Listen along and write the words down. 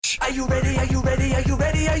you ready? Are you ready? Are you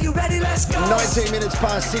ready? Are you ready? Let's go. 19 minutes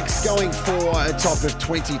past 6, going for a top of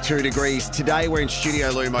 22 degrees. Today we're in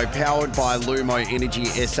Studio Lumo, powered by Lumo Energy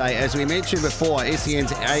SA. As we mentioned before,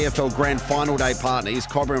 SEN's AFL Grand Final Day partner is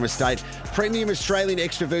Cobram Estate. Premium Australian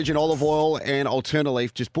extra virgin olive oil and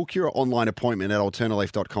Alternaleaf. Just book your online appointment at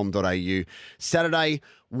alternaleaf.com.au. Saturday,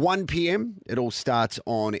 1 p.m. It all starts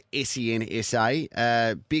on SEN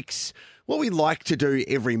SA. Bicks. What we like to do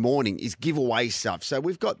every morning is give away stuff. So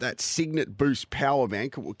we've got that Signet Boost power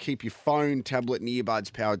bank. It will keep your phone, tablet and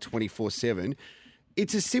earbuds powered 24/7.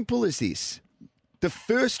 It's as simple as this. The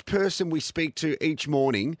first person we speak to each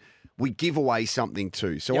morning, we give away something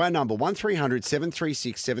to. So Our number, 1300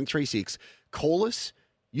 736 736. Call us,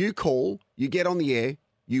 you call, you get on the air,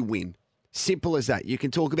 you win. Simple as that. You can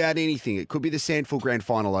talk about anything. It could be the Sandford Grand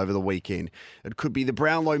Final over the weekend. It could be the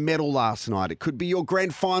Brownlow medal last night. It could be your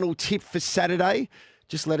Grand Final tip for Saturday.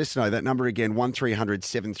 Just let us know. That number again, 1300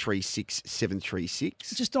 736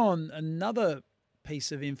 736. Just on another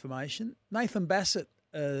piece of information, Nathan Bassett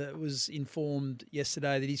was informed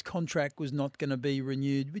yesterday that his contract was not going to be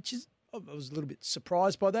renewed, which is, I was a little bit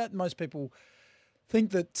surprised by that. Most people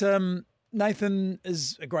think that Nathan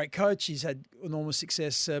is a great coach. He's had enormous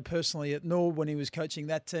success personally at Norwood when he was coaching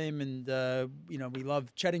that team, and we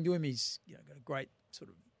love chatting to him. He's got a great sort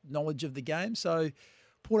of knowledge of the game. So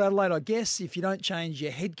Port Adelaide, I guess, if you don't change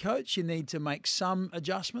your head coach, you need to make some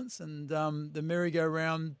adjustments, and the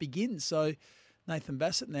merry-go-round begins. So Nathan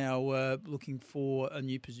Bassett now looking for a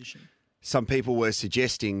new position. Some people were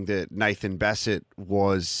suggesting that Nathan Bassett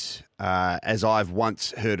was, as I've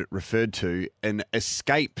once heard it referred to, an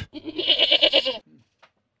escape.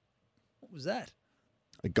 What was that?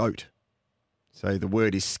 A goat. So the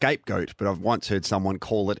word is scapegoat, but I've once heard someone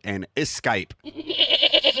call it an escape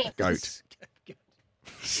goat.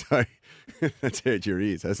 So that's hurt your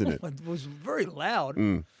ears, hasn't it? It was very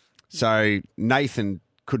loud. So Nathan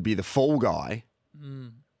could be the fall guy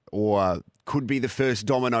or could be the first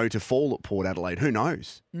domino to fall at Port Adelaide. Who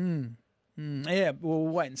knows? Yeah, we'll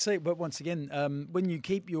wait and see. But once again, when you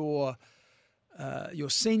keep your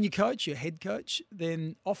senior coach, your head coach,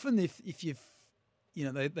 then often if you've,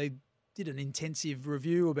 they did an intensive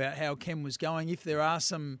review about how Ken was going. If there are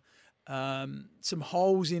some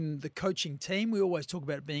holes in the coaching team, we always talk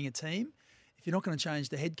about it being a team. If you're not going to change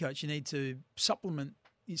the head coach, you need to supplement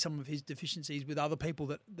some of his deficiencies with other people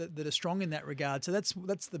that are strong in that regard. So that's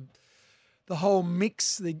the whole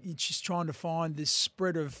mix. You're just trying to find this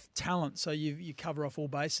spread of talent so you cover off all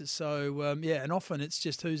bases. So, and often it's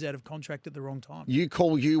just who's out of contract at the wrong time. You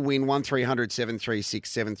call, you win, 1300 736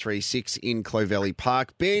 736 in Clovelly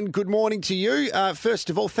Park. Ben, good morning to you. First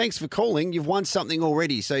of all, thanks for calling. You've won something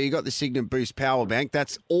already. So you got the Signet Boost Power Bank.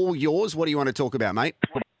 That's all yours. What do you want to talk about, mate?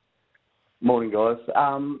 Morning, guys.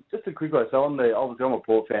 Just a quick one. So obviously I'm a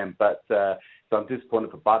Port fan, but so I'm disappointed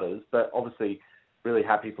for Butters, but obviously really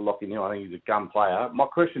happy for Lockie Neal. I think he's a gun player. My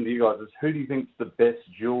question to you guys is, who do you think's the best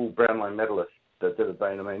dual Brownlow medalist that has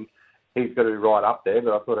been? I mean, he's got to be right up there,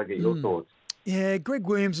 but I thought I'd get your thoughts. Yeah, Greg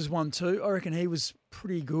Williams has won too. I reckon he was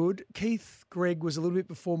pretty good. Keith Gregg was a little bit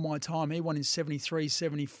before my time. He won in 73,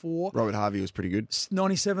 74. Robert Harvey was pretty good.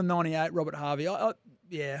 97, 98, Robert Harvey.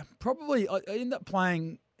 Probably. I ended up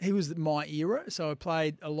playing. He was my era, so I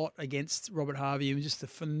played a lot against Robert Harvey. He was just a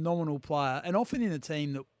phenomenal player, and often in a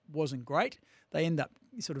team that wasn't great, they end up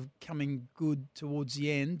sort of coming good towards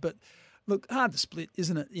the end. But look, hard to split,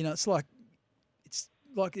 isn't it? It's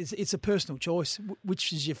a personal choice.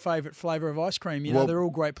 Which is your favourite flavour of ice cream? They're all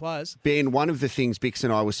great players. Ben, one of the things Bicks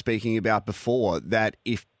and I were speaking about before, that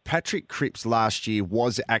if Patrick Cripps last year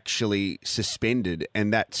was actually suspended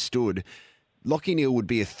and that stood, Lockie Neal would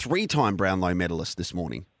be a 3-time Brownlow medalist this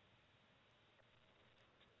morning.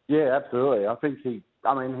 Yeah, absolutely. I think he's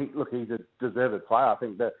a deserved player. I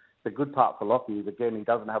think that the good part for Lockie is, again, he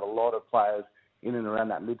doesn't have a lot of players in and around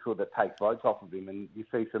that midfield that take votes off of him. And you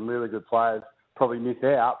see some really good players probably miss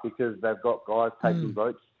out because they've got guys taking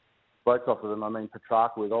votes off of them. I mean,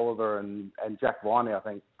 Petrarca with Oliver and Jack Viney, I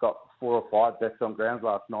think, got 4 or 5 best on grounds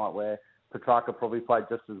last night, where Petrarca probably played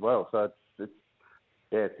just as well. So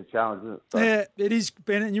it's a challenge, isn't it? So, yeah, it is,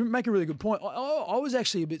 Ben, and you make a really good point. I was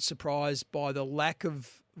actually a bit surprised by the lack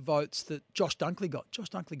of votes that Josh Dunkley got. Josh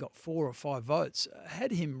Dunkley got 4 or 5 votes.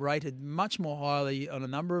 Had him rated much more highly on a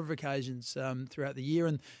number of occasions throughout the year,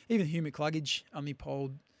 and even Hugh McCluggage only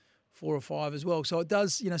polled 4 or 5 as well. So it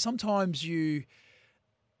does, sometimes you're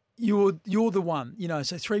the one,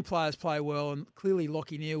 so 3 players play well, and clearly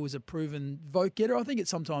Lockie Neal was a proven vote getter. I think it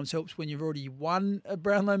sometimes helps when you've already won a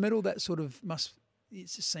Brownlow medal. That sort of it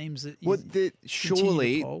just seems that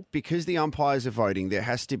surely, because the umpires are voting, there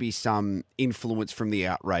has to be some influence from the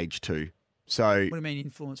outrage too. So What do you mean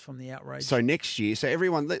influence from the outrage? So next year,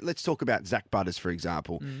 everyone, let's talk about Zach Butters, for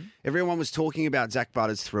example. Everyone was talking about Zach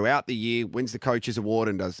Butters throughout the year, wins the Coaches Award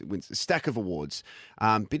and wins a stack of awards.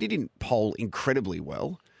 But he didn't poll incredibly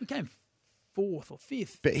well. He came 4th or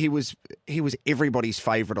 5th. But he was everybody's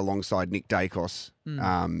favourite alongside Nick Dacos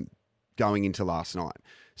going into last night.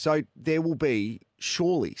 So there will be,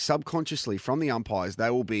 surely, subconsciously from the umpires, they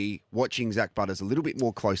will be watching Zach Butters a little bit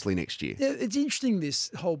more closely next year. Yeah, it's interesting, this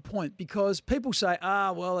whole point, because people say,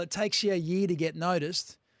 well, it takes you a year to get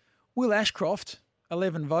noticed. Will Ashcroft,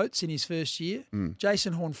 11 votes in his first year.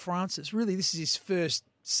 Jason Horne-Francis, really, this is his first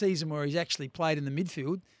season where he's actually played in the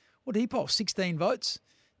midfield. What did he poll? 16 votes?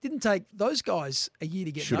 Didn't take those guys a year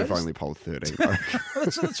to get Should noticed. have only polled 13. Though.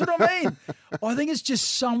 That's what I mean. I think it's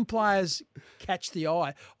just some players catch the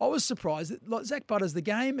eye. I was surprised that, like Zach Butters, the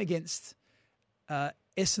game against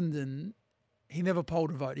Essendon, he never polled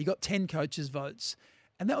a vote. He got 10 coaches' votes.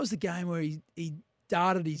 And that was the game where he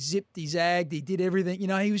darted, he zipped, he zagged, he did everything.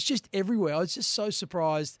 He was just everywhere. I was just so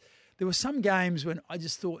surprised. There were some games when I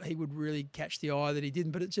just thought he would really catch the eye that he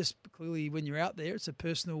didn't, but it just clearly, when you're out there, it's a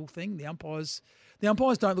personal thing. The umpires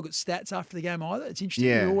don't look at stats after the game either. It's interesting.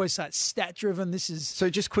 Yeah. We always say it's stat-driven. So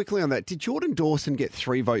just quickly on that, did Jordan Dawson get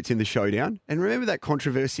 3 votes in the showdown? And remember that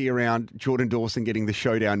controversy around Jordan Dawson getting the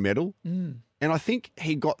showdown medal? And I think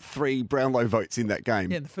he got 3 Brownlow votes in that game.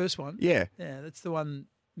 Yeah, the first one. Yeah. Yeah, that's the one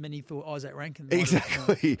many thought Isaac Rankin.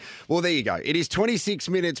 Exactly. Well, there you go. It is 26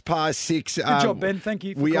 minutes past 6. Good job, Ben. Thank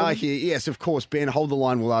you for We calling. are here. Yes, of course, Ben. Hold the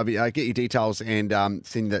line. We'll get your details and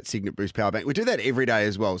send you that Signet Boost Power Bank. We do that every day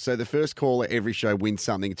as well. So the first caller every show wins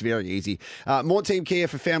something. It's very easy. More Team Kia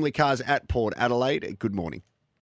for family cars at Port Adelaide. Good morning.